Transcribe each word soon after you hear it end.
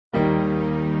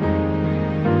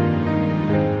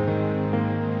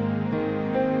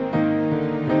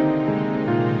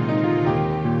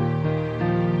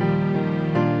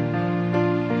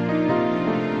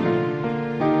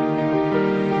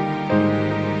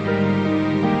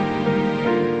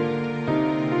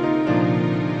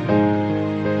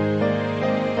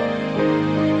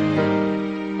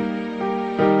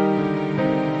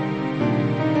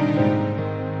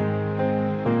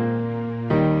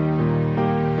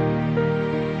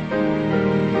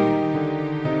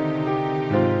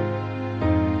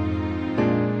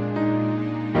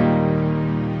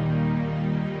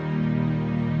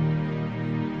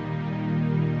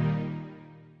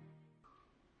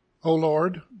O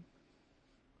Lord,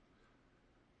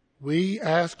 we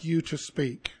ask you to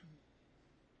speak.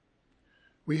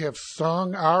 We have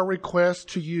sung our request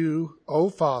to you, O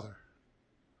Father,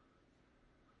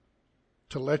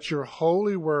 to let your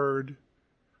holy word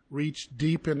reach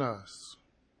deep in us,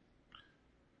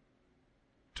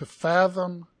 to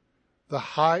fathom the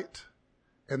height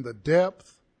and the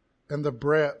depth and the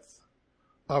breadth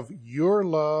of your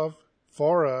love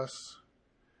for us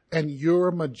and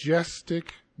your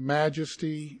majestic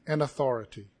majesty and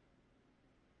authority.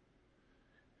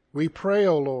 We pray,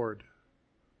 O Lord,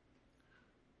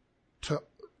 to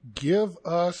give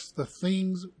us the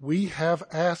things we have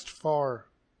asked for,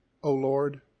 O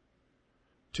Lord,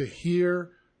 to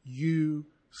hear you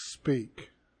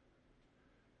speak,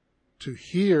 to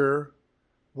hear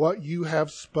what you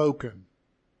have spoken,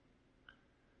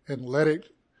 and let it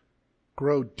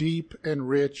grow deep and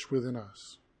rich within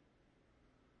us.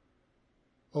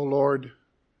 O Lord,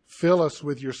 fill us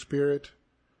with your Spirit.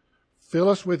 Fill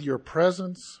us with your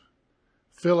presence.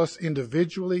 Fill us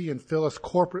individually and fill us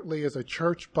corporately as a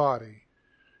church body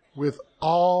with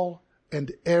all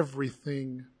and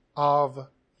everything of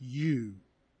you,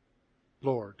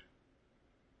 Lord.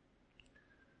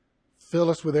 Fill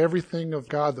us with everything of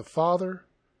God the Father.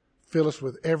 Fill us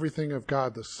with everything of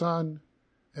God the Son.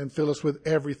 And fill us with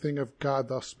everything of God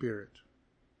the Spirit.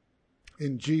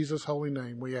 In Jesus' holy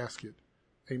name we ask it.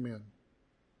 Amen.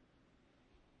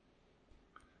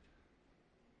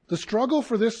 The struggle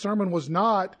for this sermon was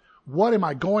not, what am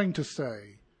I going to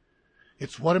say?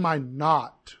 It's, what am I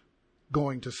not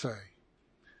going to say?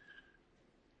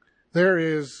 There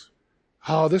is,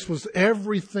 this was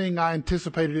everything I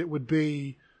anticipated it would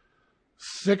be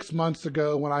 6 months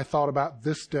ago when I thought about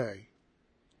this day.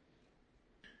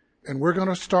 And we're going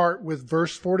to start with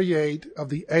verse 48 of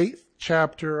the 8th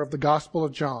chapter of the Gospel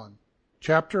of John.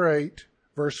 Chapter 8,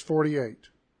 verse 48.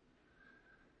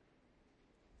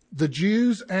 The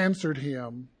Jews answered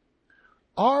him,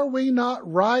 "Are we not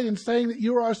right in saying that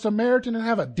you are a Samaritan and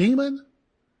have a demon?"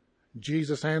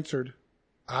 Jesus answered,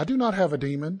 "I do not have a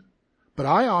demon, but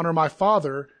I honor my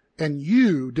Father, and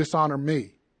you dishonor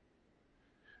me.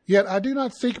 Yet I do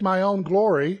not seek my own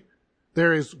glory.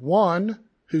 There is one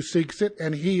who seeks it,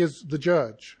 and he is the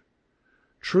judge.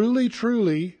 Truly,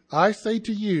 truly, I say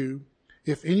to you,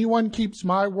 if anyone keeps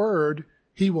my word,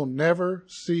 he will never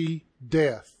see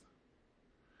death."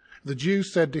 The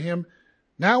Jews said to him,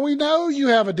 "Now we know you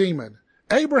have a demon.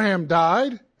 Abraham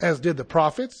died, as did the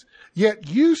prophets, yet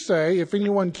you say, if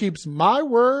anyone keeps my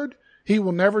word, he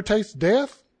will never taste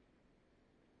death?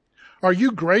 Are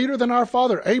you greater than our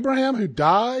father Abraham, who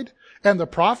died, and the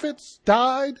prophets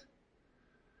died?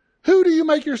 Who do you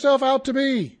make yourself out to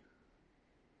be?"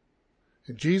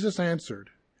 And Jesus answered,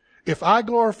 "If I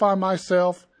glorify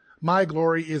myself, my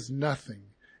glory is nothing.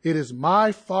 It is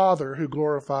my Father who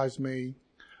glorifies me,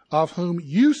 of whom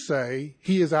you say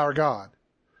he is our God.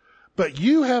 But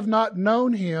you have not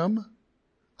known him.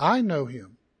 I know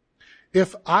him.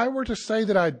 If I were to say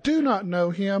that I do not know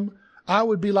him, I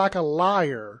would be like a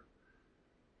liar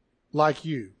like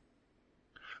you.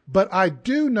 But I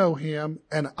do know him,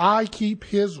 and I keep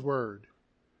his word.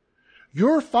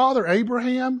 Your father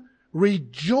Abraham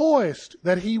rejoiced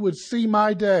that he would see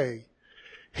my day.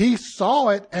 He saw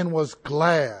it and was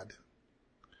glad."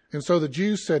 And so the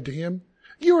Jews said to him,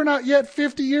 "You are not yet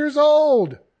 50 years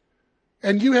old,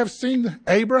 and you have seen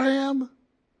Abraham?"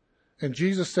 And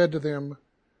Jesus said to them,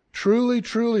 "Truly,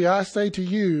 truly, I say to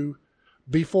you,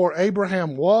 before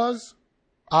Abraham was,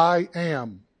 I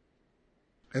am."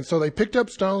 And so they picked up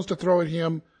stones to throw at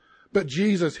him, but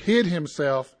Jesus hid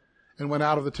himself and went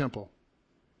out of the temple.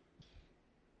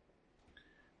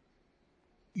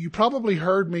 You probably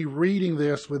heard me reading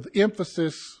this with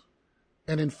emphasis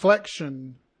and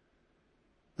inflection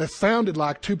that sounded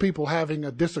like two people having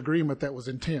a disagreement that was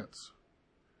intense.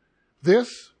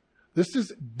 This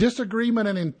is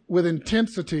disagreement with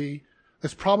intensity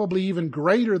that's probably even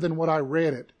greater than what I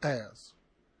read it as.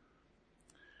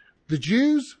 The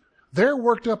Jews, they're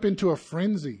worked up into a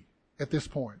frenzy at this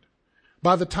point.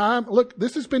 By the time, look,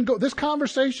 this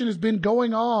conversation has been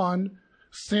going on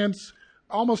since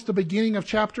almost the beginning of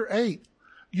chapter 8.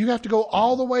 You have to go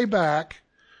all the way back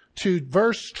to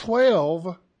verse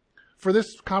 12 for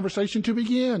this conversation to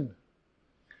begin.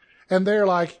 And they're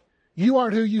like, "You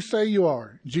aren't who you say you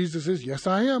are." Jesus says, "Yes,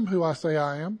 I am who I say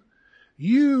I am."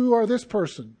 "You are this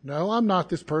person." "No, I'm not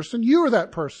this person. You are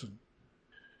that person."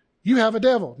 "You have a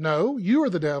devil." "No, you are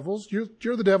the devil's.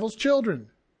 You're the devil's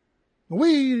children."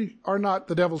 "We are not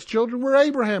the devil's children. We're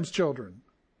Abraham's children."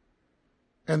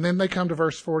 And then they come to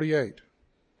verse 48.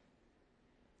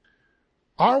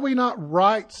 "Are we not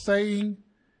right saying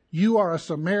you are a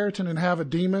Samaritan and have a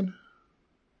demon?"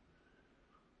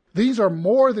 These are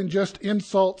more than just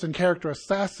insults and character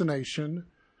assassination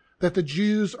that the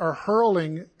Jews are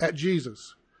hurling at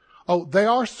Jesus. Oh, they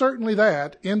are certainly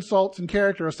that, insults and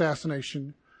character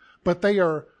assassination, but they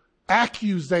are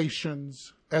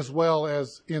accusations as well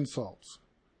as insults.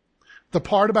 The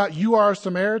part about you are a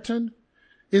Samaritan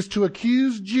is to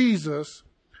accuse Jesus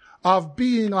of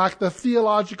being like the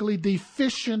theologically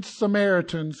deficient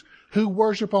Samaritans who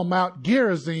worship on Mount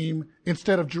Gerizim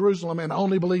instead of Jerusalem and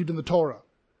only believed in the Torah.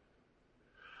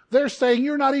 They're saying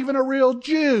you're not even a real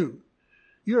Jew.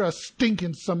 You're a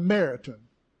stinking Samaritan.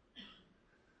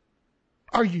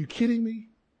 Are you kidding me?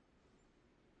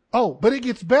 Oh, but it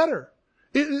gets better.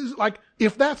 It is like,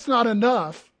 if that's not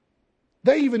enough,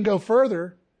 they even go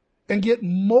further and get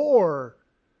more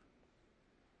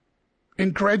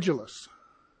incredulous.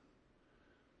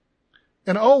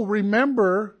 And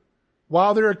remember,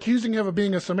 while they're accusing him of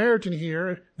being a Samaritan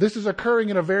here, this is occurring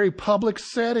in a very public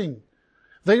setting.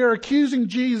 They are accusing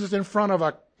Jesus in front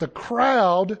of the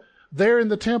crowd there in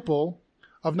the temple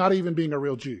of not even being a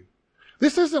real Jew.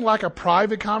 This isn't like a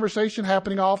private conversation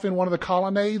happening off in one of the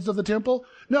colonnades of the temple.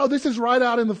 No, this is right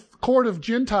out in the court of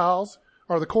Gentiles,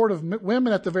 or the court of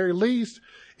women at the very least,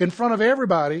 in front of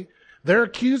everybody. They're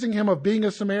accusing him of being a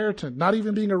Samaritan, not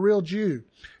even being a real Jew.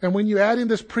 And when you add in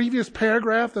this previous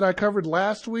paragraph that I covered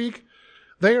last week,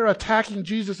 they are attacking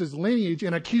Jesus' lineage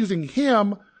and accusing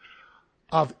him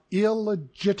of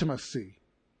illegitimacy.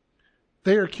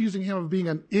 They are accusing him of being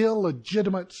an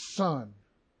illegitimate son.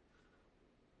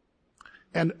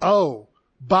 And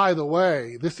by the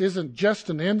way, this isn't just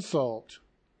an insult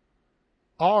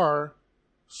or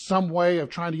some way of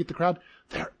trying to get the crowd.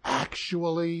 They're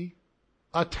actually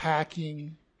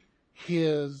attacking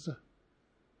his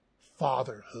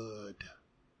fatherhood.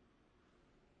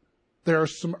 There are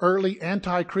some early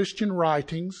anti-Christian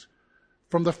writings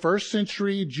from the first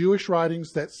century Jewish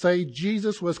writings that say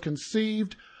Jesus was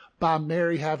conceived by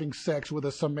Mary having sex with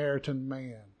a Samaritan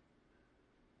man.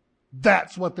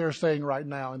 That's what they're saying right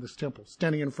now in this temple,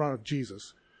 standing in front of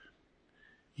Jesus.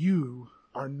 You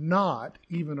are not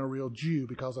even a real Jew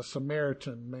because a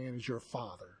Samaritan man is your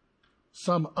father.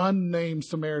 Some unnamed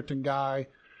Samaritan guy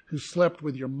who slept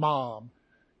with your mom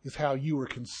is how you were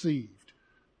conceived.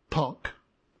 Punk.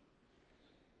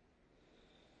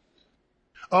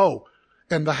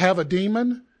 And the have a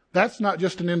demon, that's not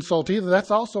just an insult either.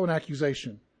 That's also an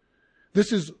accusation.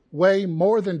 This is way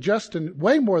more than just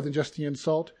the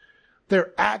insult.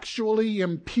 They're actually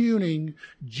impugning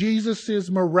Jesus'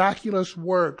 miraculous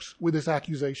works with this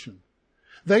accusation.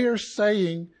 They are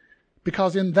saying,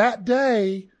 because in that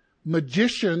day,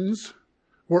 magicians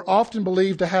were often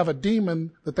believed to have a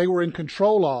demon that they were in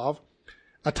control of,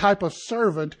 a type of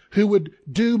servant who would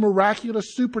do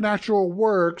miraculous supernatural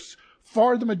works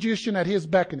for the magician at his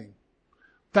beckoning.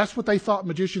 That's what they thought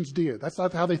magicians did. That's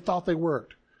not how they thought they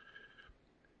worked.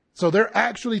 So they're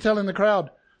actually telling the crowd,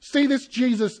 see, this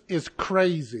Jesus is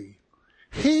crazy.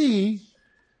 He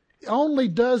only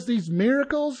does these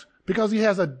miracles because he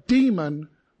has a demon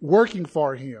working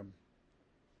for him.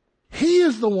 He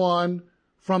is the one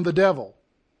from the devil.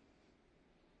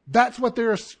 That's what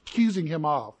they're accusing him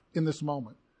of in this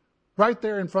moment. Right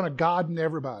there in front of God and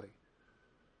everybody.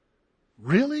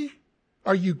 Really?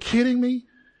 Are you kidding me?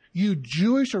 You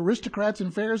Jewish aristocrats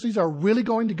and Pharisees are really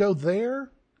going to go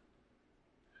there?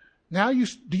 Now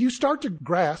do you start to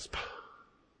grasp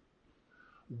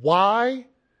why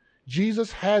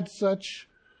Jesus had such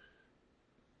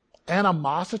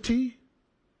animosity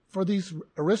for these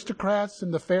aristocrats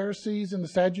and the Pharisees and the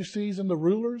Sadducees and the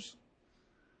rulers?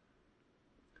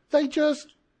 They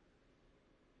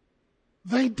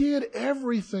did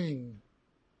everything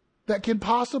that can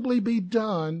possibly be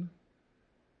done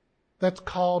that's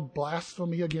called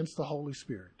blasphemy against the Holy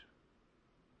Spirit.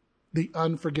 The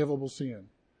unforgivable sin.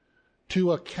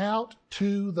 To account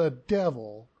to the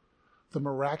devil the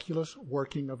miraculous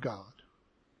working of God.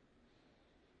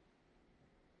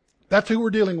 That's who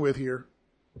we're dealing with here.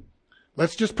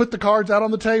 Let's just put the cards out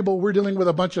on the table. We're dealing with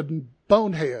a bunch of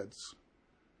boneheads.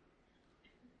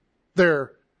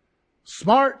 They're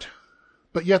smart,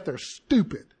 but yet they're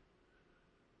stupid.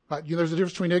 Right? There's a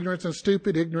difference between ignorance and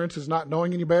stupid. Ignorance is not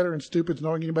knowing any better, and stupid is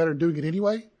knowing any better and doing it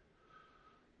anyway.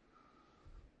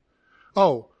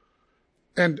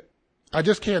 And I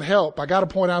just can't help. I have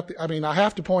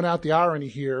to point out the irony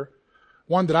here.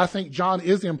 One that I think John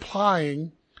is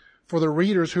implying for the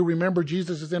readers who remember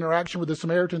Jesus' interaction with the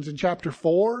Samaritans in chapter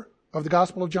 4 of the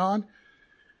Gospel of John.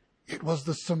 It was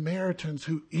the Samaritans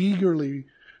who eagerly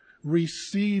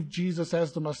received Jesus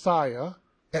as the Messiah,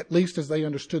 at least as they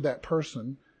understood that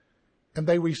person, and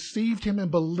they received him and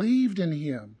believed in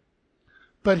him.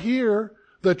 But here,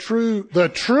 the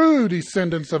true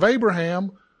descendants of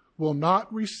Abraham will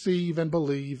not receive and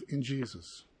believe in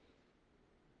Jesus.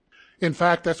 In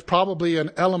fact, that's probably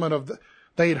an element of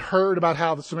they had heard about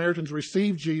how the Samaritans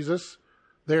received Jesus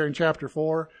there in chapter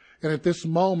 4. And at this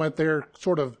moment, they're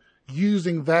sort of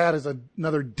using that as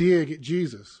another dig at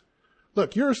Jesus.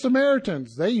 Look, you're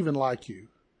Samaritans. They even like you.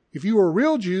 If you were a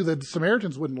real Jew, the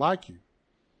Samaritans wouldn't like you.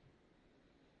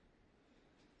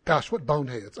 Gosh, what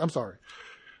boneheads. I'm sorry.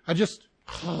 I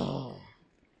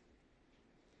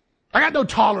got no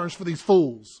tolerance for these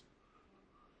fools.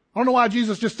 I don't know why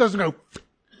Jesus just doesn't go,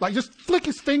 like, just flick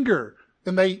his finger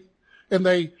and they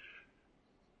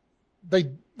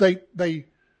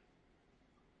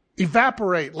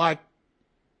evaporate like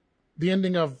the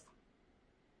ending of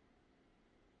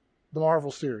the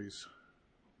Marvel series.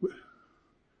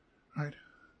 Right?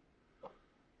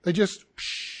 They just,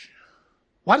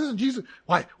 why doesn't Jesus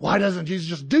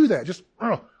just do that? Just,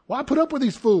 why put up with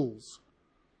these fools?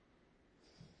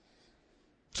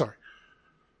 Sorry.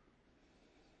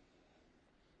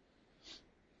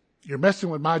 You're messing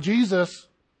with my Jesus.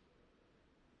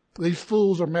 These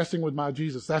fools are messing with my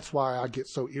Jesus. That's why I get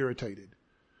so irritated,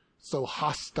 so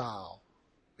hostile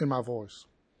in my voice.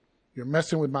 You're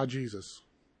messing with my Jesus.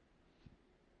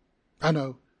 I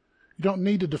know. You don't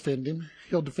need to defend him.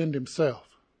 He'll defend himself.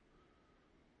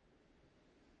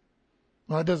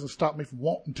 Well, that doesn't stop me from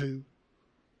wanting to.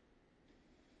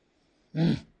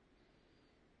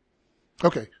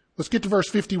 Okay, let's get to verse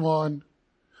 51.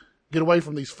 Get away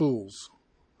from these fools.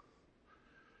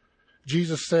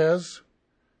 Jesus says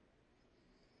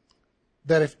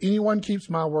that if anyone keeps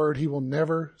my word, he will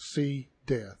never see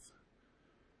death.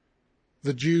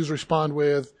 The Jews respond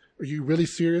with, are you really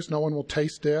serious? No one will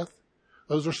taste death?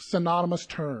 Those are synonymous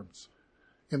terms.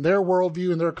 In their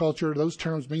worldview, in their culture, those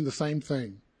terms mean the same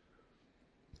thing.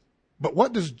 But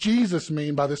what does Jesus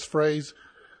mean by this phrase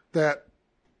that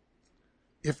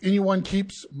if anyone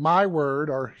keeps my word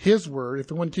or his word,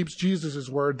 if anyone keeps Jesus'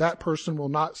 word, that person will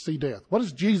not see death? What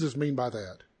does Jesus mean by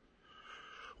that?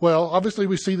 Well, obviously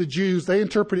we see the Jews, they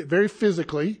interpret it very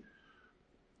physically,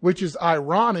 which is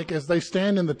ironic as they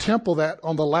stand in the temple that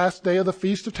on the last day of the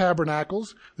Feast of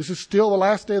Tabernacles, this is still the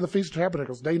last day of the Feast of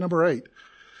Tabernacles, day number 8.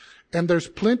 And there's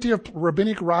plenty of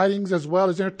rabbinic writings as well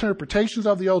as interpretations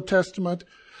of the Old Testament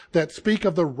that speak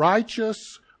of the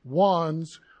righteous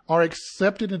ones are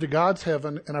accepted into God's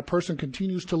heaven and a person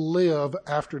continues to live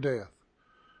after death.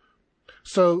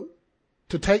 So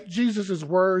to take Jesus'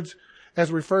 words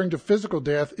as referring to physical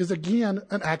death is again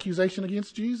an accusation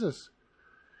against Jesus.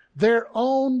 Their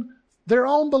own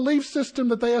belief system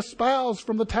that they espouse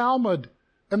from the Talmud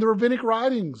and the rabbinic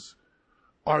writings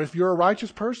are if you're a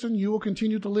righteous person, you will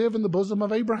continue to live in the bosom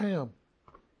of Abraham.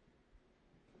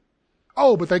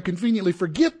 Oh, but they conveniently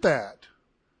forget that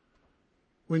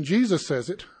when Jesus says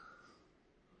it.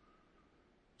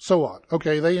 So what?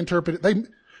 Okay, they interpret it.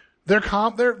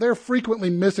 They're frequently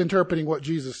misinterpreting what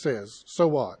Jesus says. So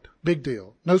what? Big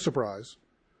deal. No surprise.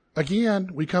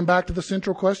 Again, we come back to the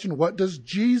central question. What does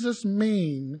Jesus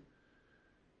mean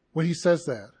when he says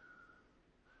that?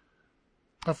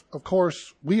 Of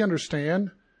course, we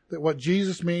understand that what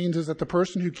Jesus means is that the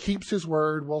person who keeps his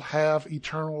word will have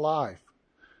eternal life.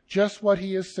 Just what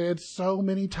he has said so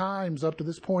many times up to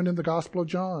this point in the Gospel of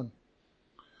John.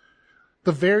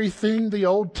 The very thing the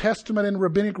Old Testament and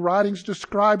rabbinic writings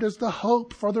described as the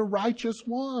hope for the righteous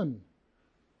one.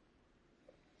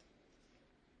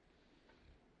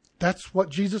 That's what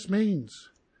Jesus means.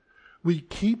 We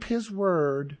keep his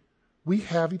word, we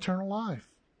have eternal life.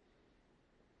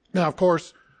 Now, of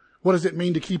course, what does it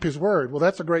mean to keep his word? Well,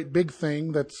 that's a great big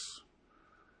thing that's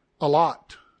a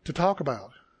lot to talk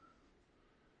about.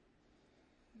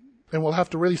 And we'll have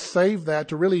to really save that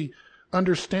to really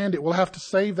understand it. We'll have to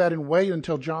save that and wait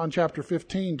until John chapter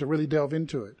 15 to really delve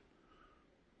into it.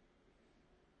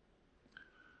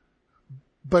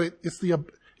 But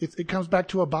it comes back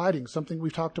to abiding, something I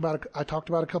talked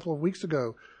about a couple of weeks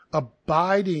ago.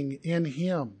 Abiding in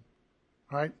him,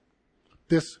 right?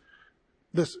 This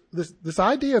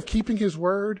idea of keeping his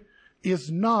word is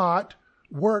not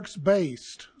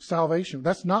works-based salvation.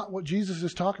 That's not what Jesus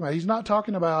is talking about. He's not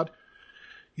talking about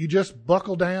you just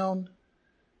buckle down,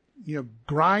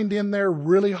 grind in there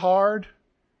really hard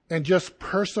and just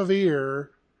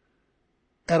persevere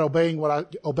at obeying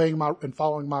and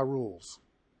following my rules.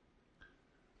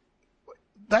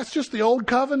 That's just the old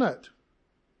covenant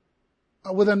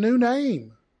with a new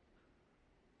name.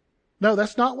 No,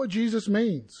 that's not what Jesus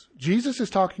means. Jesus is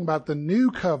talking about the new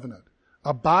covenant,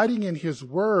 abiding in his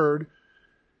word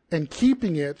and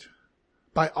keeping it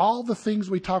by all the things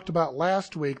we talked about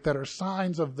last week that are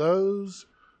signs of those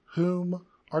whom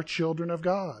are children of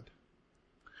God.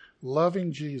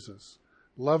 loving Jesus,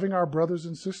 loving our brothers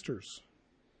and sisters.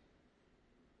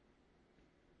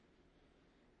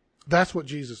 That's what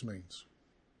Jesus means.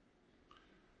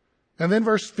 And then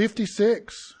verse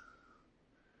 56.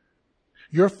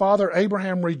 Your father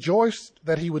Abraham rejoiced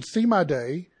that he would see my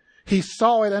day. He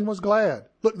saw it and was glad.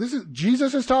 Look,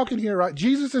 Jesus is talking here, right?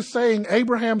 Jesus is saying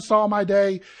Abraham saw my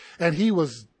day and he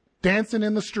was dancing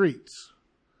in the streets.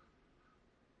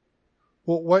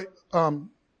 Well,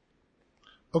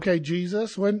 okay,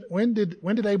 Jesus, when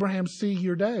did Abraham see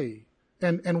your day?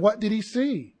 And what did he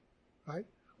see? Right?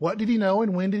 What did he know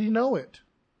and when did he know it?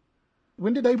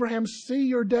 When did Abraham see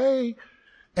your day?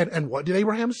 And what did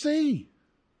Abraham see?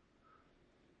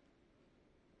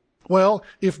 Well,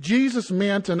 if Jesus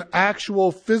meant an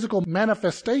actual physical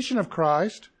manifestation of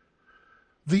Christ,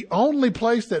 the only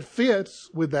place that fits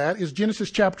with that is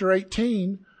Genesis chapter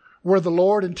 18, where the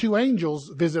Lord and two angels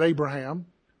visit Abraham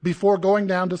before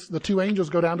the two angels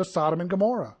go down to Sodom and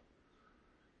Gomorrah.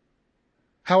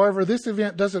 However, this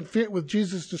event doesn't fit with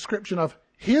Jesus' description of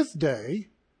his day,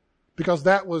 because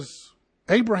that was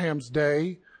Abraham's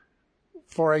day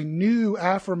for a new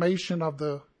affirmation of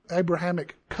the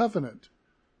Abrahamic covenant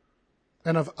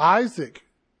and of Isaac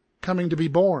coming to be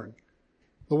born,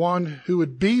 the one who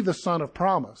would be the son of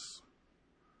promise.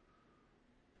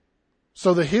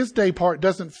 So the his day part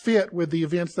doesn't fit with the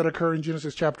events that occur in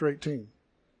Genesis chapter 18,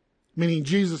 meaning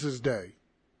Jesus' day.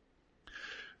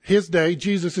 His day,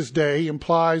 Jesus' day,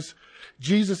 implies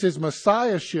Jesus'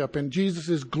 messiahship and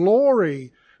Jesus'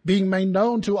 glory being made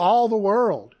known to all the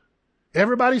world.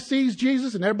 Everybody sees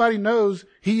Jesus and everybody knows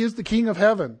he is the King of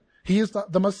heaven. He is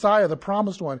the Messiah, the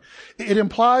promised one. It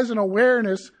implies an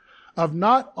awareness of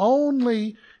not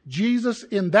only Jesus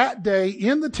in that day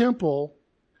in the temple,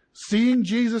 seeing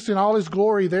Jesus in all his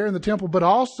glory there in the temple, but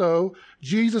also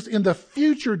Jesus in the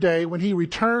future day when he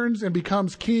returns and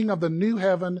becomes King of the new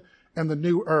heaven and the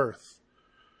new earth.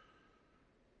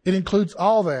 It includes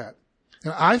all that.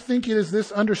 And I think it is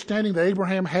this understanding that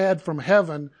Abraham had from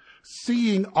heaven,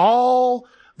 seeing all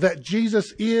that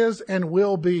Jesus is and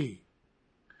will be.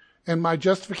 And my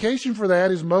justification for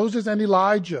that is Moses and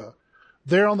Elijah,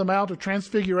 there on the Mount of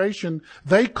Transfiguration.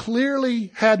 They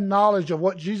clearly had knowledge of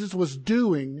what Jesus was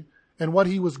doing and what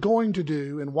he was going to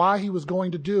do and why he was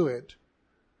going to do it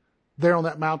there on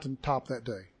that mountaintop that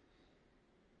day.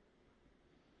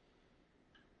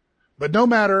 But no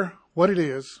matter what it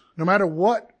is, no matter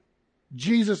what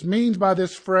Jesus means by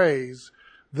this phrase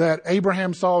that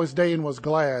Abraham saw his day and was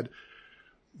glad,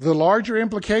 the larger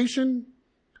implication,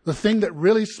 the thing that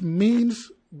really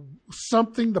means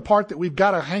something, the part that we've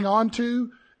got to hang on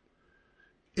to,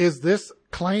 is this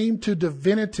claim to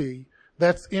divinity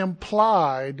that's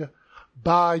implied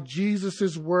by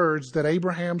Jesus' words that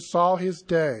Abraham saw his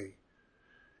day.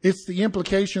 It's the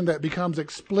implication that becomes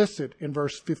explicit in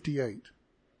verse 58.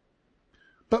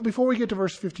 But before we get to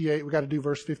verse 58, we've got to do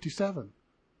verse 57.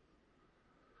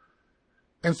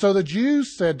 And so the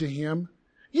Jews said to him,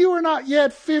 "You are not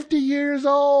yet 50 years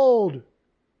old.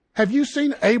 Have you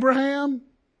seen Abraham?"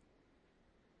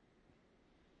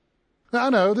 Now, I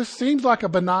know this seems like a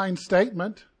benign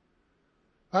statement.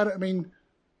 I mean,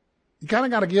 you kind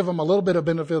of got to give them a little bit of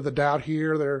benefit of the doubt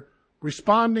here. They're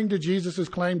responding to Jesus'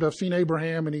 claim to have seen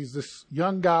Abraham, and he's this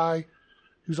young guy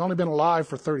who's only been alive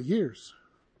for 30 years.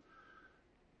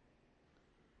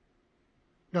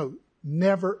 No,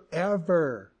 never,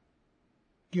 ever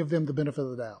give them the benefit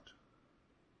of the doubt.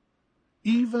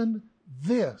 Even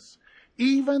this,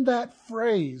 even that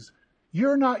phrase,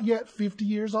 "You're not yet 50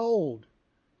 years old,"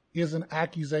 is an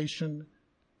accusation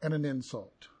and an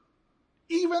insult.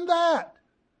 Even that.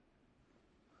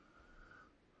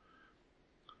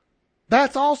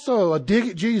 That's also a dig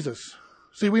at Jesus.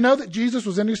 See, we know that Jesus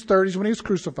was in his 30s when he was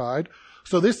crucified.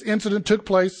 So this incident took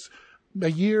place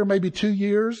a year, maybe 2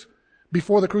 years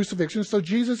before the crucifixion. So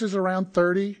Jesus is around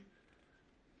 30,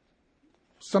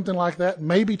 something like that,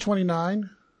 maybe 29.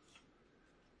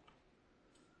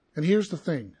 And here's the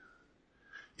thing.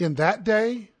 In that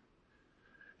day,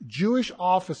 Jewish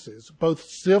offices, both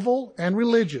civil and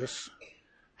religious,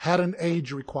 had an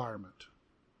age requirement.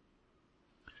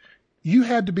 You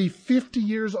had to be 50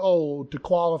 years old to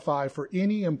qualify for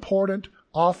any important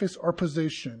office or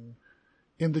position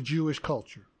in the Jewish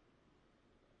culture.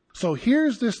 So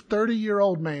here's this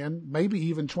 30-year-old man, maybe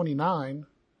even 29,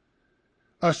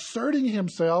 asserting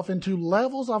himself into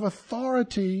levels of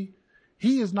authority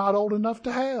he is not old enough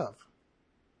to have.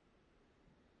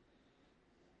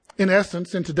 In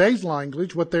essence, in today's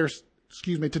language, what these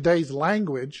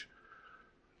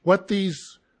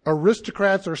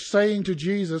aristocrats are saying to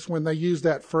Jesus when they use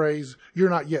that phrase, "You're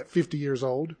not yet 50 years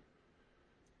old,"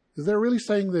 is they're really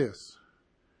saying this: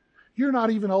 You're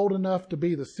not even old enough to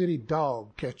be the city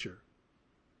dog catcher.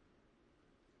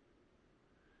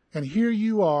 And here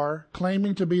you are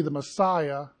claiming to be the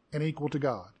Messiah and equal to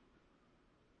God.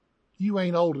 You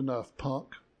ain't old enough,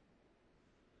 punk.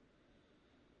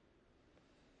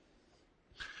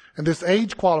 And this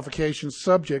age qualification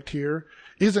subject here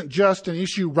isn't just an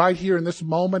issue right here in this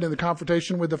moment in the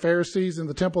confrontation with the Pharisees in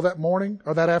the temple that morning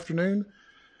or that afternoon.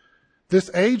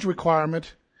 This age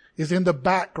requirement is in the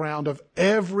background of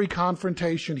every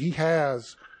confrontation he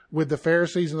has with the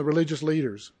Pharisees and the religious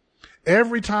leaders.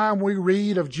 Every time we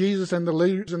read of Jesus and the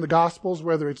leaders in the Gospels,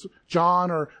 whether it's John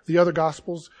or the other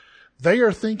Gospels, they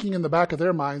are thinking in the back of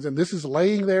their minds, and this is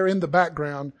laying there in the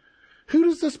background, who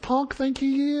does this punk think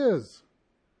he is?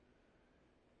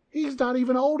 He's not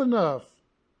even old enough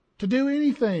to do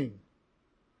anything.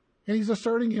 And he's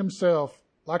asserting himself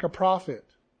like a prophet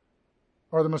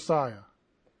or the Messiah.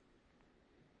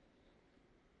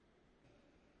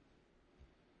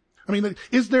 I mean,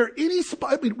 is there any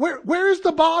spot? I mean, where is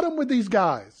the bottom with these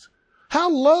guys? How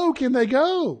low can they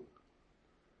go?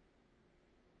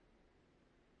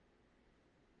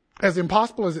 As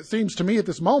impossible as it seems to me at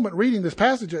this moment, reading this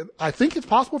passage, I think it's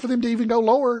possible for them to even go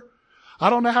lower. I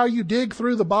don't know how you dig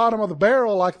through the bottom of the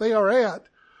barrel like they are at,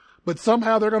 but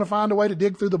somehow they're going to find a way to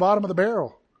dig through the bottom of the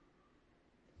barrel.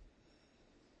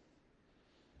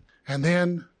 And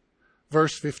then,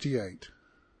 verse 58.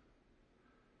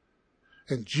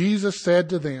 And Jesus said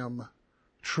to them,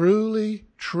 truly,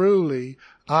 truly,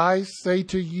 I say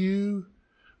to you,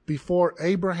 before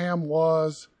Abraham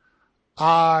was,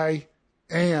 I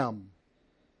am.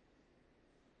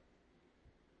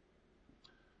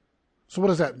 So what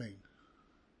does that mean?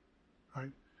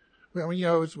 Right? I mean,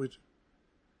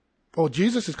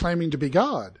 Jesus is claiming to be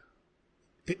God.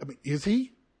 Is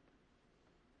he?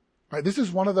 Right, this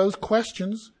is one of those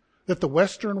questions that the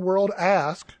Western world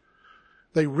asks.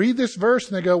 They read this verse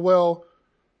and they go, well,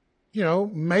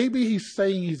 maybe he's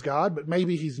saying he's God, but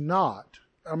maybe he's not.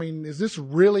 I mean, is this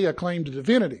really a claim to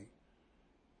divinity?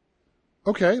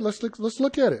 Okay, let's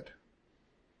look at it.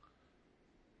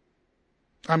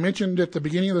 I mentioned at the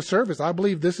beginning of the service, I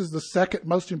believe this is the second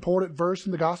most important verse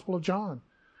in the Gospel of John,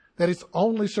 that it's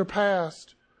only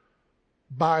surpassed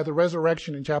by the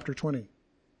resurrection in chapter 20.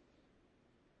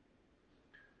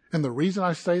 And the reason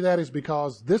I say that is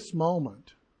because this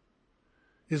moment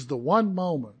is the one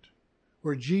moment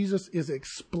where Jesus is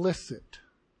explicit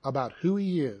about who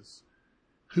he is,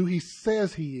 who he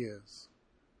says he is.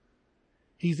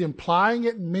 He's implying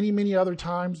it many, many other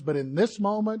times, but in this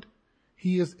moment,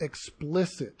 he is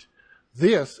explicit.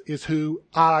 This is who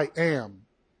I am.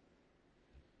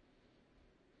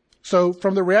 So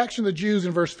from the reaction of the Jews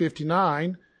in verse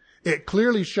 59, it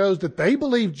clearly shows that they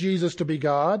believe Jesus to be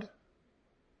God.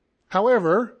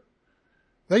 However,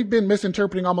 they've been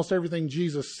misinterpreting almost everything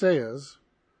Jesus says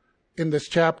in this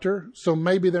chapter, so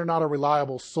maybe they're not a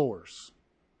reliable source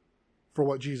for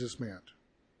what Jesus meant.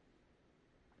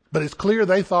 But it's clear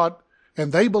they thought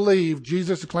and they believed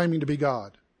Jesus is claiming to be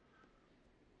God.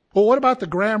 Well, what about the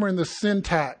grammar and the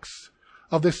syntax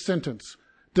of this sentence?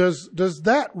 Does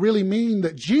that really mean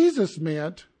that Jesus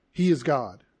meant he is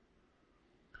God?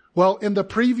 Well, in the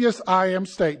previous I am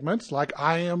statements, like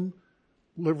I am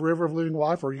the river of living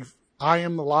water, or I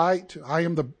am the light, I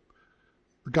am the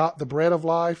bread of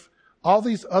life, all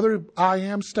these other I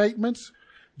am statements,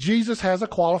 Jesus has a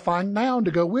qualifying noun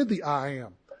to go with the I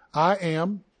am. I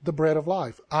am the bread of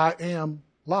life. I am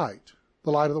light,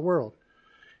 the light of the world.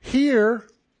 Here,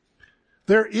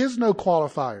 there is no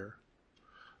qualifier.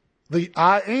 The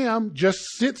I am just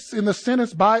sits in the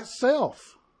sentence by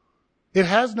itself. It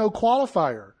has no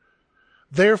qualifier.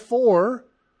 Therefore,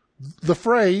 the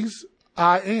phrase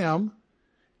I am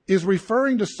is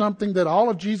referring to something that all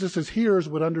of Jesus' hearers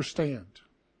would understand.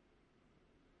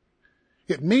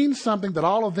 It means something that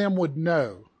all of them would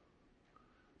know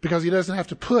because he doesn't have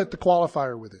to put the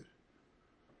qualifier with it.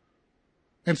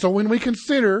 And so when we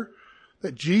consider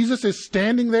that Jesus is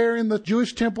standing there in the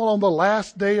Jewish temple on the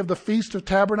last day of the Feast of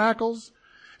Tabernacles,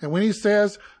 and when he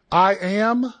says, I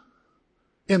am,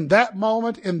 in that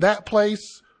moment, in that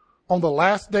place, on the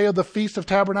last day of the Feast of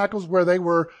Tabernacles, where they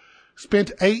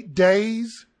spent 8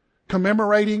 days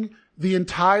commemorating the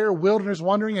entire wilderness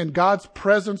wandering and God's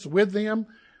presence with them,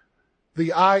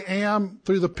 the I am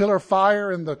through the pillar of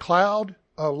fire and the cloud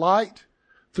of light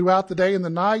throughout the day and the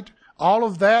night, all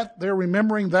of that, they're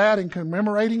remembering that and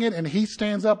commemorating it, and he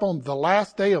stands up on the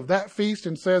last day of that feast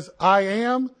and says, I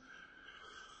am.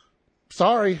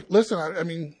 Sorry, listen, I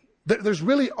mean, there's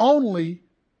really only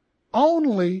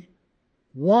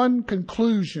one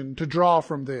conclusion to draw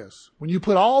from this. When you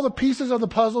put all the pieces of the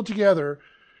puzzle together,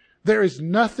 there is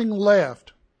nothing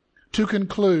left to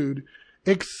conclude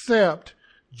except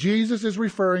Jesus is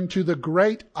referring to the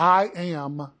great I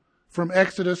am from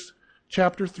Exodus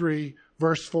chapter 3,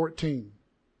 verse 14.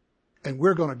 And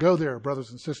we're going to go there, brothers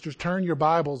and sisters. Turn your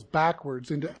Bibles backwards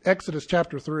into Exodus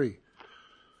chapter 3.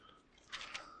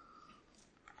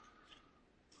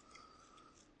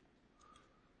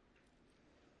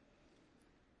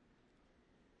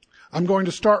 I'm going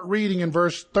to start reading in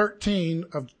verse 13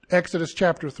 of Exodus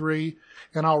chapter 3,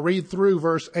 and I'll read through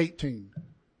verse 18.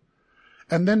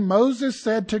 And then Moses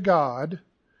said to God,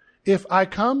 if I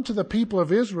come to the people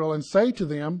of Israel and say to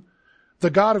them, the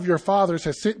God of your fathers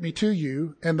has sent me to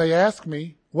you, and they ask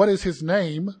me, what is his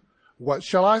name? What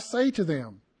shall I say to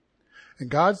them? And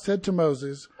God said to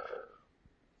Moses,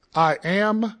 I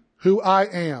am who I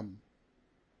am.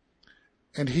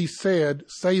 And he said,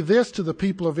 say this to the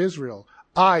people of Israel,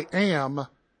 I am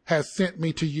has sent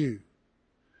me to you.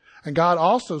 And God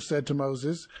also said to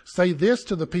Moses, say this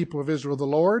to the people of Israel, the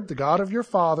Lord, the God of your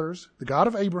fathers, the God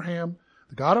of Abraham,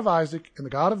 the God of Isaac, and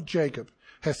the God of Jacob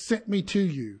has sent me to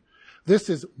you. This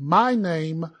is my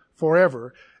name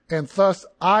forever, and thus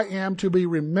I am to be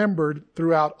remembered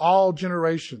throughout all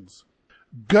generations.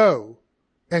 Go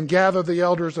and gather the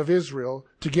elders of Israel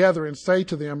together and say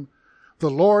to them, the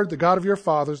Lord, the God of your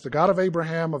fathers, the God of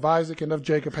Abraham, of Isaac, and of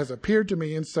Jacob, has appeared to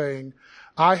me in saying,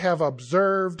 I have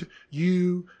observed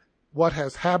you, what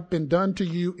has been done to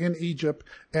you in Egypt,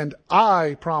 and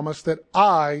I promise that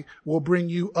I will bring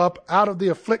you up out of the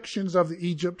afflictions of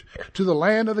Egypt to the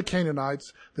land of the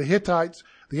Canaanites, the Hittites,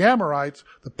 the Amorites,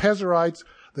 the Pezerites,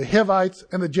 the Hivites,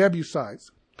 and the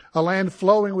Jebusites, a land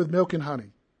flowing with milk and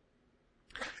honey.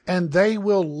 And they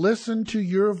will listen to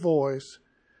your voice,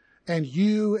 and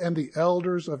you and the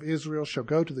elders of Israel shall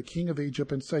go to the king of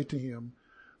Egypt and say to him,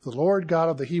 the Lord God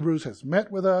of the Hebrews has met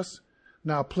with us.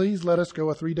 Now please let us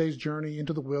go a 3 days journey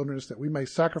into the wilderness that we may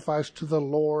sacrifice to the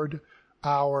Lord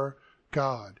our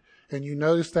God. And you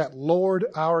notice that Lord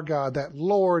our God, that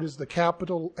Lord is the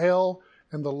capital L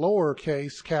and the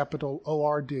lowercase capital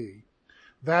O-R-D.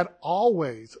 That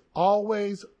always,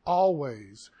 always,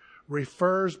 always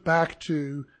refers back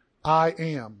to I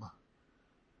am,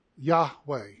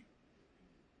 Yahweh.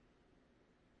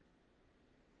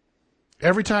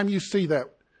 Every time you see that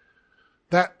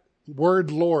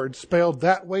word Lord spelled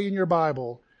that way in your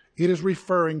Bible, it is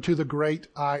referring to the great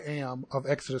I am of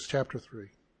Exodus chapter 3.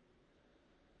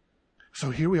 So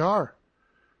here we are.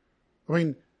 I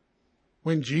mean,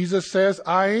 when Jesus says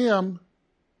I am,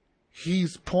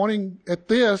 he's pointing at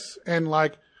this, and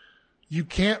like, you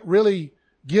can't really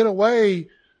get away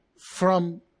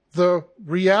from the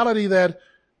reality that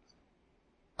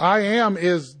I am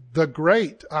is the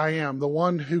great I am, the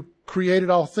one who created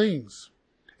all things.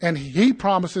 And he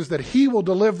promises that he will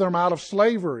deliver them out of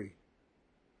slavery,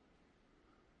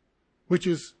 which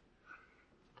is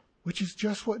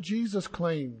just what Jesus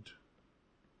claimed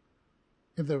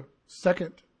in the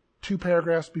second 2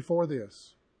 paragraphs before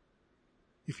this.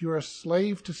 If you're a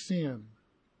slave to sin,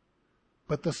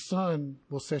 but the Son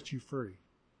will set you free.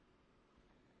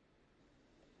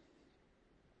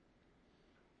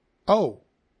 Oh,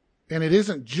 and it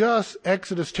isn't just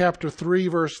Exodus chapter 3,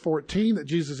 verse 14 that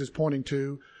Jesus is pointing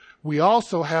to. We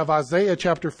also have Isaiah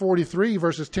chapter 43,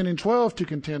 verses 10 and 12 to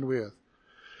contend with.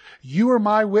 You are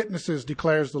my witnesses,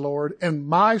 declares the Lord, and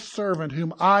my servant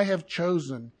whom I have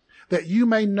chosen, that you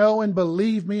may know and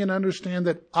believe me and understand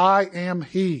that I am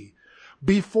he.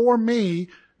 Before me,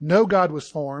 no God was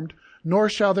formed, nor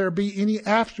shall there be any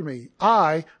after me.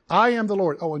 I am the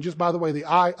Lord. Oh, and just by the way, the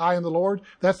I am the Lord,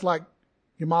 that's like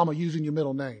your mama using your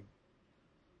middle name.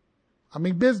 I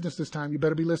mean business this time. You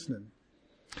better be listening.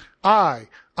 I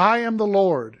am the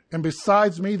Lord, and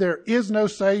besides me there is no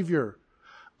Savior.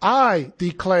 I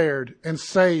declared and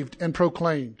saved and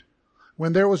proclaimed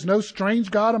when there was no strange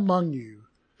God among you.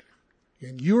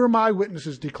 And you are my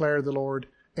witnesses, declared the Lord,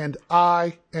 and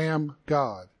I am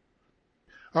God.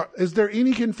 Is there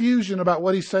any confusion about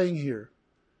what he's saying here?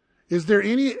 Is there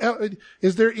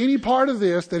any part of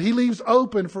this that he leaves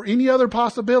open for any other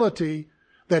possibility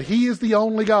that he is the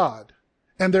only God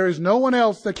and there is no one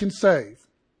else that can save?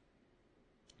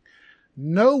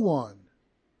 No one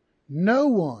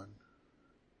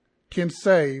can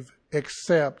save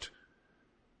except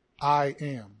I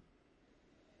am.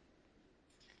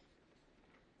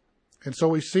 And so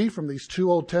we see from these 2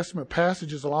 Old Testament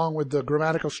passages, along with the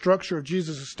grammatical structure of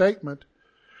Jesus' statement,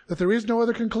 that there is no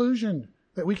other conclusion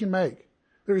that we can make.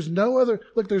 There's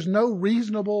no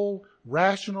reasonable,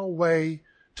 rational way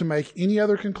to make any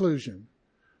other conclusion.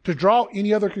 To draw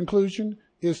any other conclusion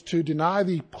is to deny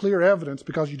the clear evidence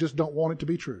because you just don't want it to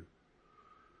be true.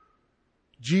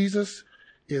 Jesus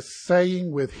is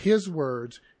saying with his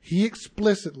words, He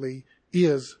explicitly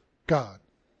is God.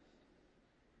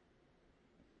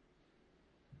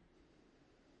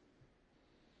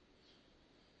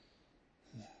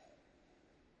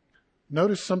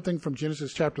 Notice something from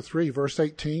Genesis chapter 3, verse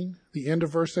 18, the end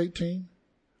of verse 18,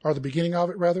 or the beginning of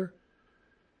it rather.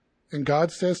 And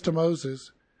God says to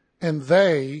Moses, and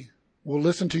they will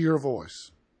listen to your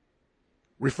voice,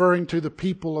 referring to the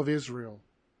people of Israel,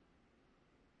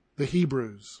 the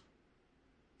Hebrews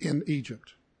in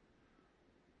Egypt.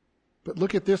 But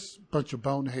look at this bunch of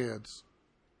boneheads.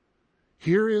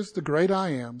 Here is the great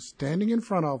I Am standing in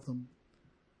front of them,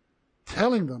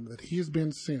 telling them that he has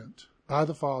been sent by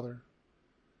the Father,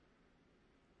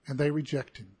 and they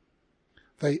reject him.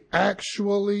 They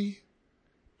actually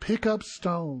pick up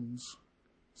stones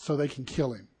so they can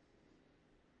kill him.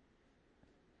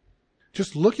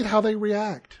 Just look at how they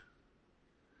react.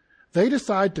 They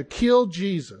decide to kill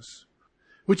Jesus,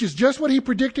 which is just what he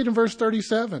predicted in verse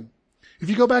 37. If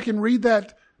you go back and read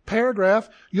that paragraph,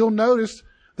 you'll notice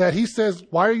that he says,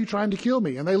 why are you trying to kill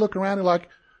me? And they look around and like,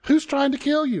 who's trying to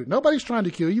kill you? Nobody's trying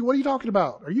to kill you. What are you talking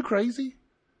about? Are you crazy?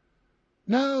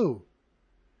 No.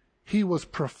 He was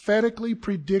prophetically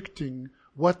predicting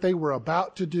what they were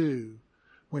about to do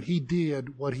when he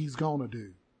did what he's going to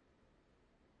do.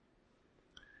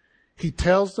 He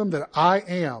tells them that I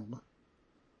am.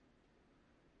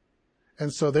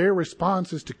 And so their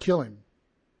response is to kill him.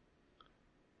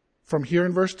 From here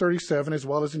in verse 37 as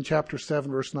well as in chapter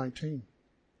 7, verse 19.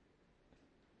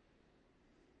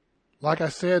 Like I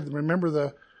said,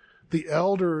 remember the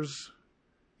elders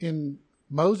in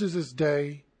Moses'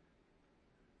 day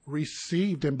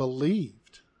received and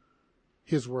believed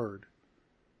his word.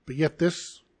 But yet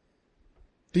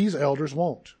these elders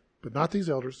won't. But not these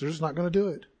elders. They're just not going to do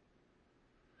it.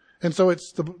 And so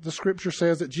the scripture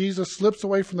says that Jesus slips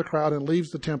away from the crowd and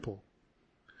leaves the temple.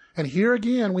 And here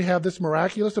again, we have this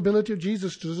miraculous ability of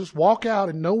Jesus to just walk out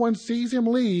and no one sees him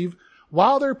leave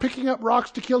while they're picking up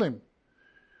rocks to kill him.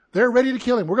 They're ready to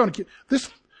kill him. We're going to kill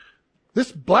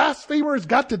this blasphemer has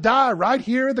got to die right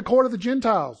here in the court of the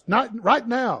Gentiles. Not right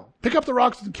now. Pick up the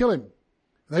rocks and kill him.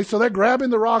 So they're grabbing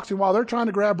the rocks, and while they're trying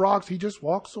to grab rocks, he just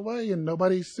walks away and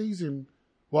nobody sees him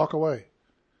walk away.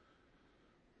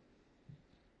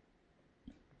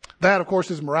 That, of course,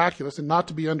 is miraculous and not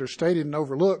to be understated and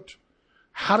overlooked.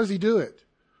 How does he do it?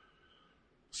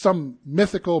 Some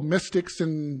mythical mystics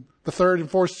in the 3rd and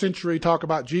 4th century talk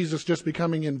about Jesus just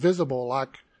becoming invisible,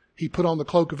 like he put on the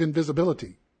cloak of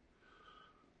invisibility.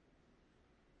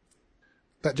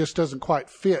 That just doesn't quite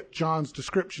fit John's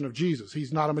description of Jesus.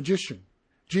 He's not a magician.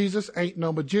 Jesus ain't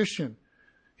no magician.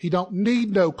 He don't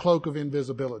need no cloak of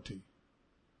invisibility.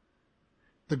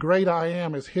 The great I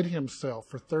Am has hid himself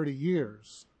for 30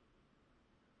 years.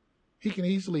 He can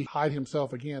easily hide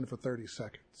himself again for 30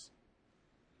 seconds.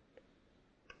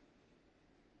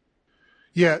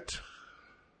 Yet,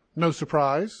 no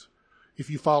surprise, if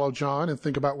you follow John and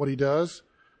think about what he does,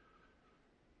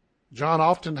 John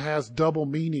often has double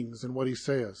meanings in what he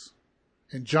says.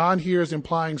 And John here is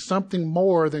implying something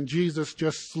more than Jesus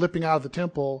just slipping out of the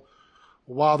temple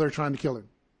while they're trying to kill him.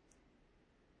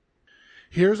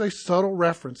 Here's a subtle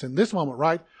reference in this moment,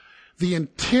 right? The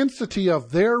intensity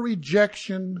of their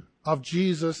rejection of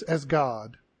Jesus as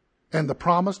God and the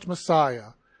promised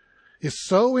Messiah is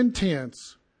so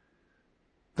intense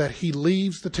that he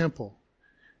leaves the temple.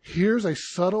 Here's a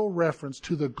subtle reference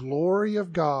to the glory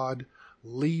of God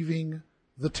leaving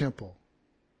the temple.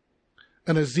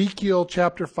 An Ezekiel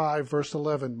chapter 5 verse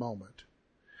 11 moment.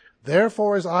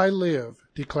 Therefore as I live,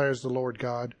 declares the Lord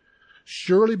God,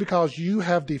 surely because you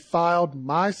have defiled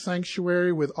my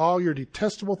sanctuary with all your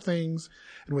detestable things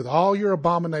and with all your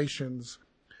abominations,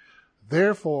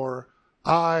 therefore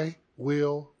I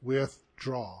will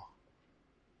withdraw.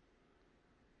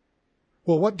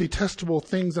 Well, what detestable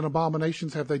things and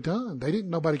abominations have they done? They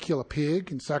didn't nobody kill a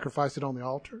pig and sacrifice it on the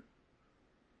altar.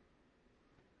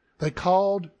 They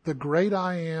called the great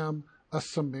I Am a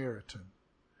Samaritan.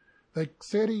 They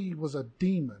said he was a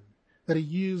demon, that he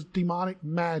used demonic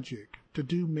magic to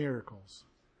do miracles.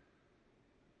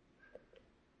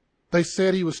 They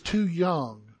said he was too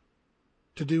young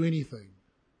to do anything.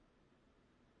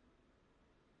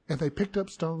 And they picked up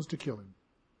stones to kill him.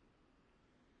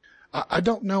 I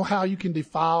don't know how you can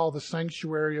defile the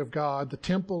sanctuary of God, the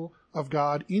temple of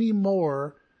God, any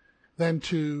more than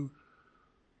to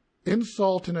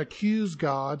insult and accuse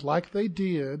God like they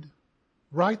did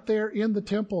right there in the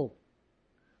temple.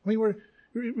 I mean,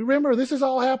 remember, this is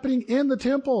all happening in the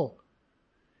temple.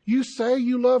 You say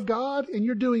you love God and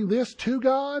you're doing this to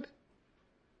God?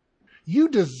 You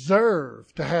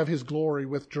deserve to have his glory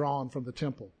withdrawn from the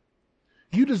temple.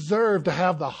 You deserve to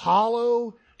have the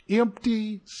hollow,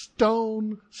 empty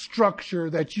stone structure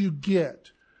that you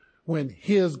get when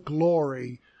His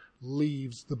glory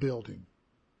leaves the building.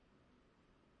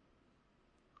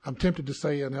 I'm tempted to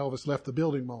say an Elvis left the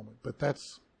building moment, but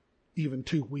that's even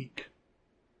too weak.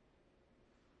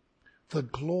 The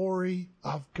glory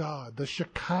of God, the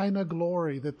Shekinah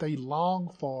glory that they long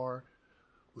for,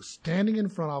 was standing in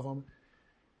front of them,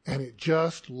 and it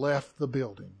just left the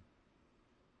building.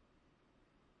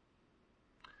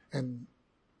 And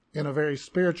in a very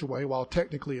spiritual way, while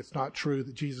technically it's not true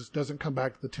that Jesus doesn't come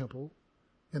back to the temple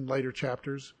in later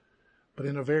chapters, but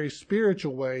in a very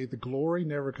spiritual way, the glory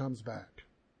never comes back.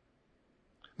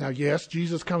 Now, yes,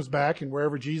 Jesus comes back, and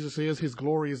wherever Jesus is, His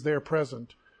glory is there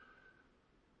present.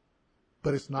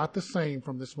 But it's not the same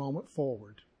from this moment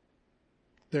forward.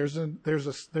 There's a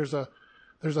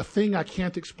thing I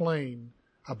can't explain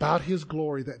about His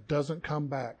glory that doesn't come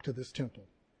back to this temple.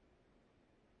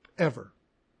 Ever.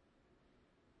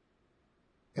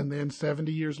 And then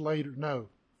 40 years later,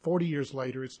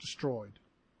 it's destroyed.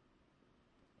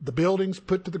 The building's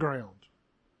put to the ground.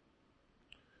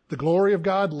 The glory of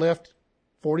God left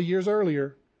 40 years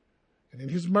earlier, and in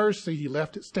His mercy, He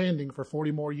left it standing for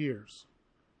 40 more years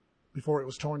before it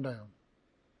was torn down.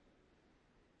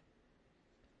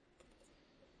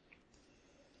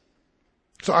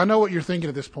 So I know what you're thinking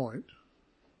at this point.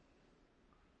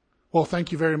 Well,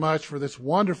 thank you very much for this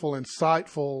wonderful,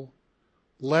 insightful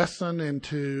lesson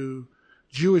into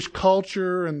Jewish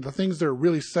culture and the things they're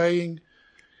really saying.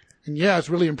 And yeah, it's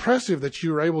really impressive that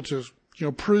you were able to,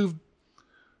 prove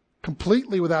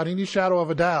completely without any shadow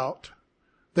of a doubt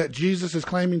that Jesus is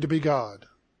claiming to be God.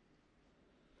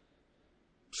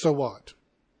 So what?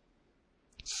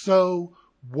 So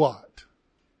what?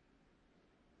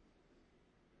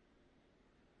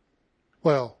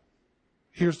 Well,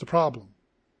 here's the problem.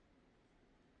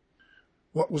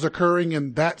 What was occurring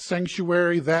in that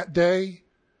sanctuary that day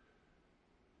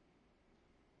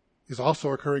is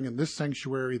also occurring in this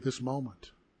sanctuary this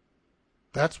moment.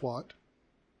 That's what.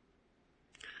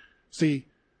 See,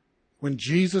 when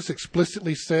Jesus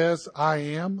explicitly says, I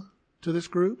am, to this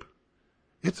group,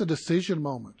 it's a decision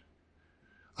moment.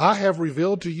 I have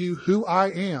revealed to you who I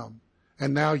am,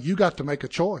 and now you got to make a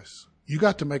choice. You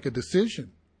got to make a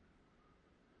decision.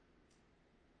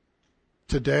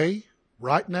 Today,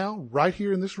 right now, right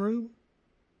here in this room,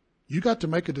 you got to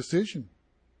make a decision.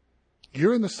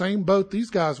 You're in the same boat these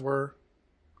guys were.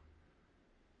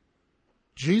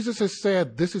 Jesus has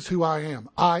said, this is who I am.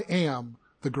 I am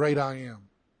the great I am.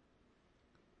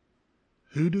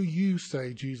 Who do you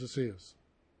say Jesus is?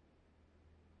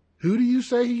 Who do you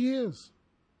say He is?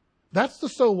 That's the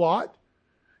so what.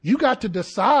 You got to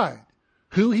decide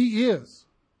who He is.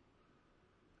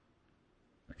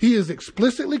 He is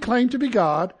explicitly claimed to be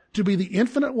God, to be the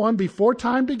infinite one before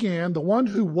time began, the one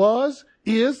who was,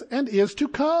 is, and is to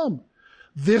come.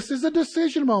 This is a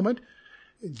decision moment.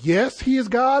 Yes, He is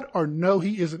God, or no,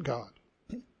 He isn't God.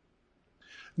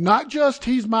 Not just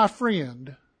He's my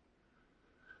friend,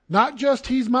 not just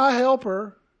He's my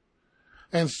helper,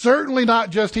 and certainly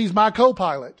not just He's my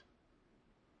co-pilot,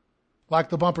 like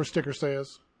the bumper sticker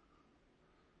says.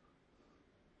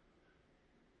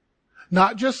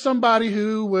 Not just somebody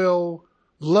who will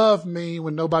love me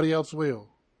when nobody else will.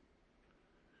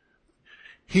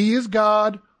 He is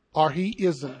God or He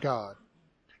isn't God.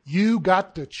 You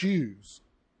got to choose.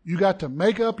 You got to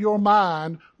make up your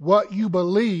mind what you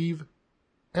believe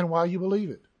and why you believe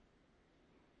it.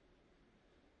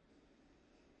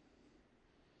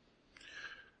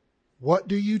 What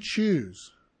do you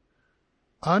choose?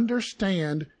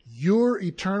 Understand your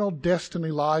eternal destiny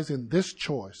lies in this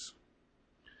choice.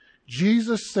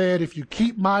 Jesus said, if you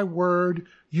keep my word,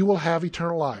 you will have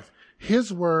eternal life.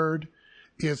 His word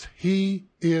is He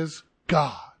is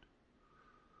God.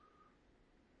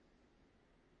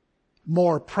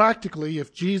 More practically,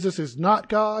 if Jesus is not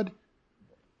God,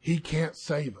 He can't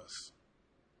save us.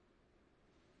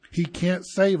 He can't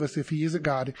save us if He isn't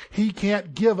God. He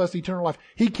can't give us eternal life.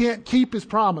 He can't keep His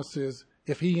promises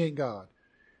if He ain't God.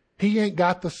 He ain't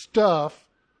got the stuff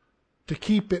to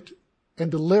keep it and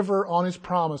deliver on His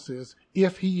promises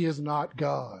if He is not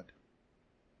God.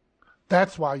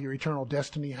 That's why your eternal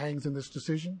destiny hangs in this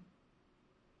decision.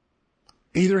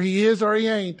 Either He is or He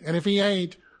ain't. And if He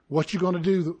ain't, what you going to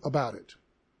do about it?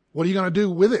 What are you going to do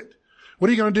with it? What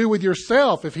are you going to do with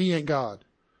yourself if He ain't God?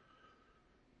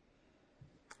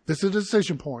 This is a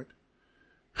decision point.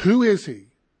 Who is He?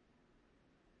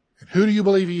 And who do you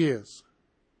believe He is?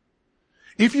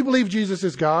 If you believe Jesus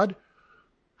is God,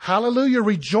 hallelujah,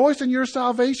 rejoice in your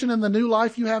salvation and the new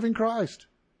life you have in Christ.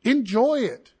 Enjoy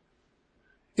it.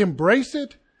 Embrace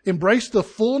it. Embrace the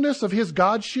fullness of His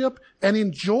Godship and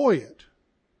enjoy it.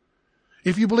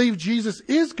 If you believe Jesus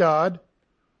is God,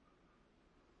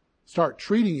 start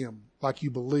treating him like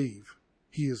you believe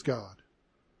he is God.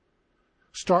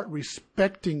 Start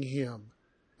respecting him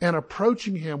and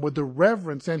approaching him with the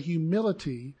reverence and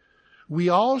humility we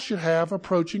all should have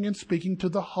approaching and speaking to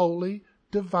the holy,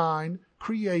 divine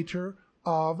creator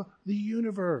of the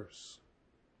universe.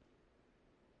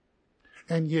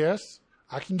 And yes,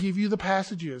 I can give you the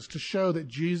passages to show that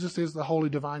Jesus is the holy,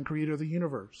 divine creator of the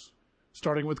universe,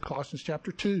 starting with Colossians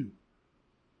chapter 2.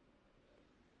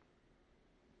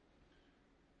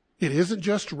 It isn't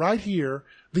just right here.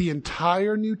 The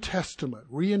entire New Testament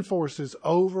reinforces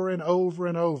over and over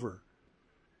and over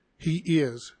he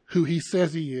is who he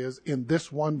says he is in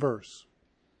this one verse.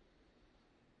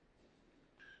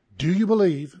 Do you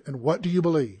believe, and what do you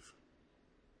believe?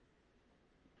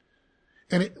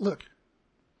 And look,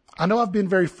 I know I've been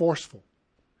very forceful.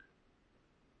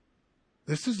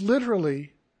 This is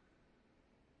literally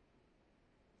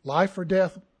life or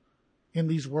death in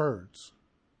these words.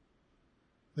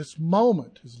 This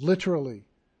moment is literally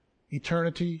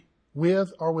eternity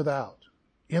with or without,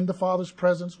 in the Father's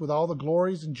presence with all the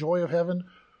glories and joy of heaven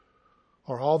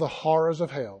or all the horrors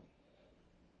of hell.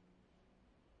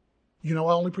 You know,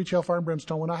 I only preach hellfire and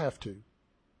brimstone when I have to.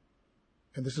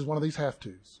 And this is one of these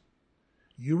have-tos.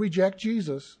 You reject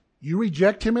Jesus, you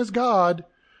reject him as God,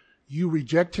 you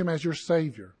reject him as your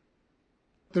Savior.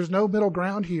 There's no middle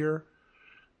ground here.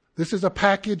 This is a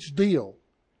package deal.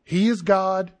 He is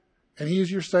God, and he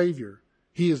is your Savior.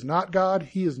 He is not God.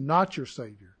 He is not your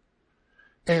Savior.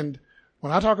 And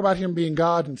when I talk about him being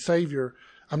God and Savior,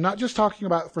 I'm not just talking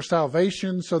about for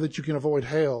salvation so that you can avoid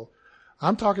hell.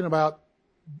 I'm talking about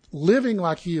living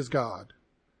like he is God.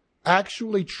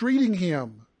 Actually treating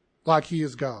him like he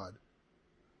is God.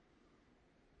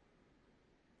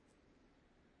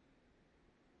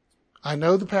 I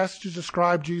know the passages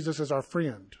describe Jesus as our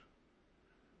friend.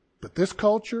 But this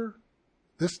culture,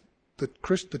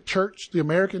 the church, the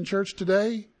American church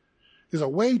today, is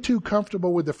way too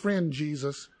comfortable with the friend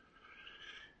Jesus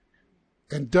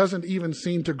and doesn't even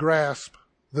seem to grasp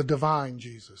the divine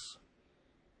Jesus.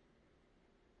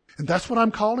 And that's what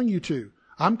I'm calling you to.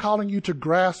 I'm calling you to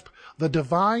grasp the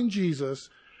divine Jesus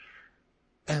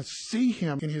and see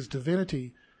him in his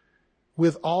divinity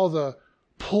with all the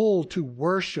pull to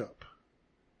worship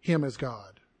him as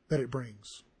God that it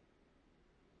brings.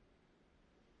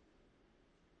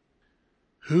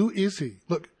 Who is he?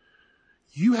 Look,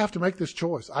 you have to make this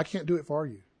choice. I can't do it for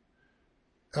you.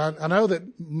 I know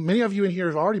that many of you in here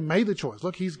have already made the choice.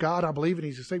 Look, he's God. I believe in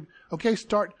he's a Savior. Okay,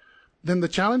 start. Then the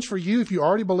challenge for you, if you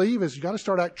already believe, is you got to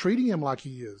start treating him like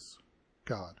he is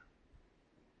God.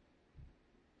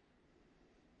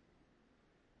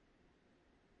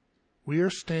 We are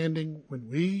standing, when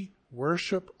we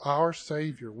worship our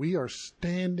Savior, we are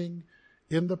standing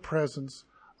in the presence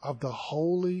of the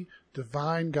holy,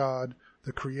 divine God,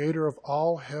 the creator of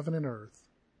all heaven and earth.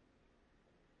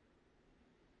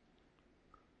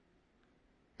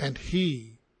 And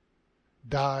he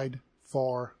died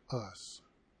for us.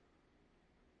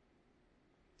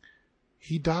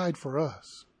 He died for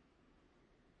us.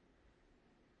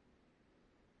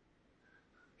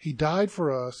 He died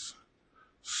for us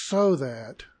so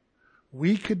that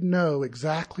we could know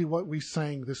exactly what we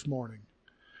sang this morning.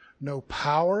 No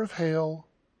power of hell,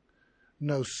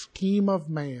 no scheme of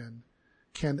man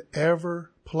can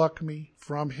ever pluck me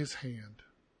from his hand.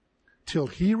 Till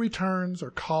he returns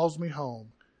or calls me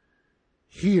home,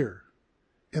 here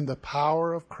in the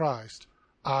power of Christ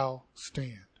I'll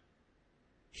stand.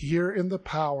 Here in the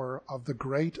power of the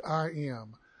great I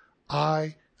am,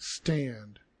 I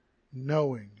stand,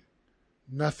 knowing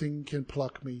nothing can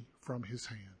pluck me from his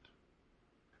hand.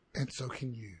 And so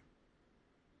can you.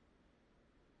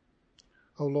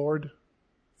 Oh Lord,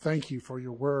 thank you for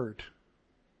your word.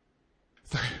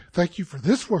 Thank you for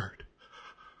this word.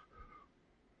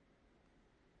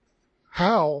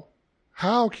 How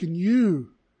can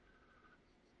you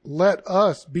let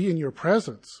us be in your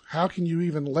presence? How can you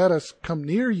even let us come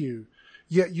near you?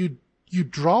 Yet you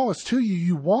draw us to you.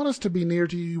 You want us to be near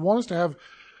to you. You want us to have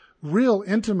real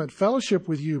intimate fellowship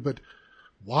with you. But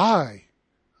why?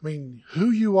 I mean, who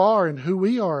you are and who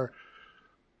we are,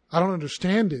 I don't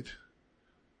understand it.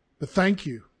 But thank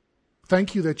you.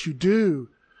 Thank you that you do,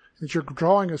 that you're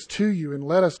drawing us to you, and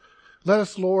let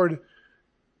us, Lord,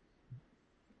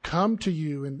 come to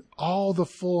you in all the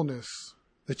fullness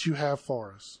that you have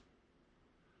for us.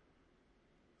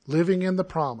 Living in the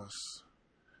promise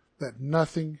that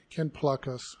nothing can pluck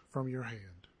us from your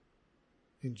hand.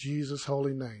 In Jesus'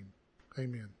 holy name,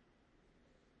 amen.